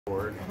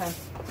Okay.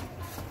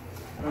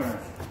 Alright.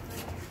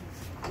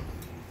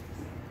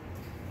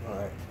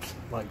 Alright.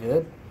 Am I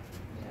good?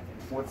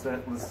 What's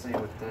that? Let's see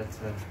what that's.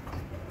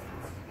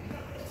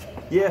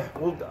 Yeah,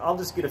 well, I'll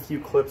just get a few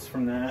clips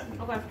from that.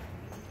 Okay.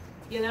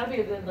 Yeah, that'll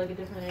be a good, like a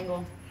different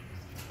angle.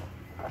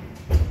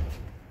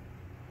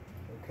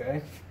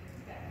 Okay.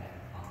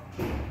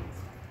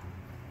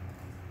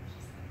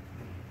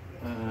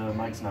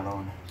 Mic's not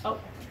on. Oh,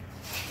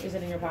 is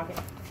it in your pocket?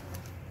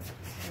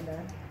 And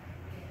there.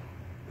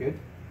 Good.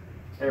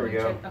 There we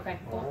go. Okay,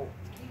 cool.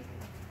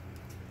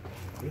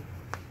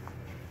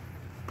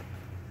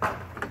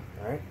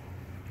 Alright.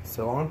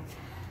 Still on?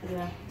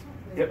 Yeah.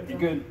 Yep, you're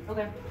good.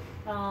 Okay.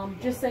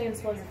 Just say and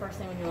spell your first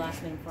name and your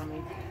last name for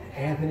me.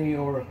 Anthony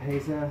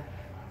Oropeza.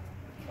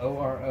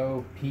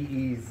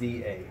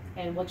 Oropeza.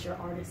 And what's your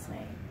artist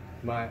name?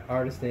 My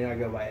artist name, I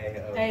go by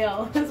AO.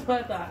 AO, that's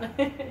what I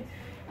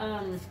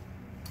thought.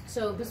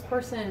 So this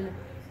person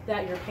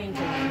that you're painting,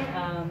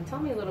 tell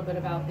me a little bit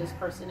about this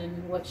person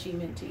and what she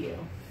meant to you.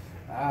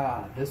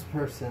 This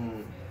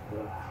person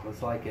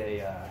was like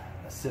a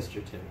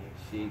sister to me.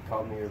 She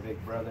called me her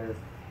big brother,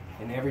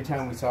 and every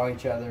time we saw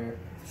each other,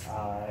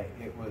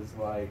 it was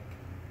like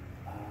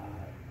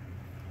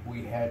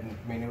we hadn't.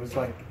 I mean, it was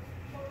like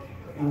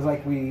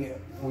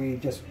we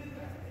just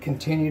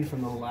continued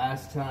from the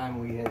last time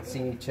we had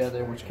seen each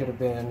other, which could have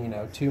been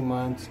 2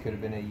 months, could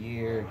have been a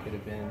year, could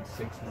have been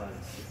 6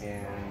 months,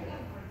 and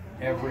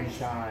every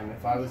time,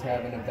 if I was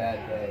having a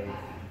bad day,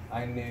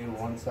 I knew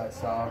once I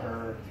saw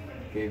her,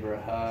 gave her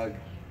a hug,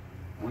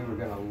 we were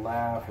gonna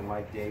laugh and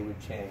my day would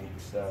change.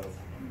 So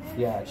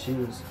yeah, she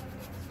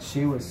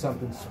was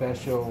something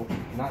special,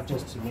 not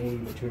just to me,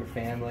 but to her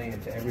family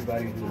and to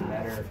everybody who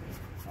met her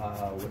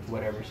with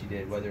whatever she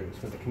did, whether it was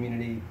for the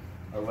community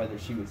or whether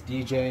she was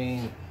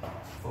DJing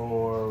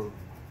or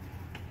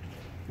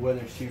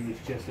whether she was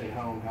just at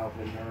home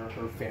helping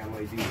her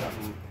family do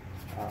something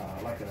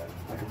like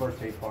a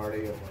birthday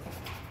party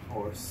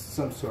or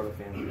some sort of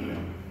family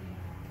event.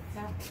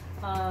 Yeah.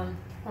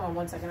 Hold on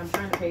 1 second. I'm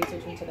trying to pay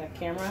attention to that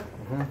camera.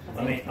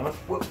 I think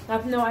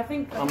No, I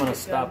think I'm gonna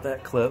stop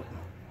that clip.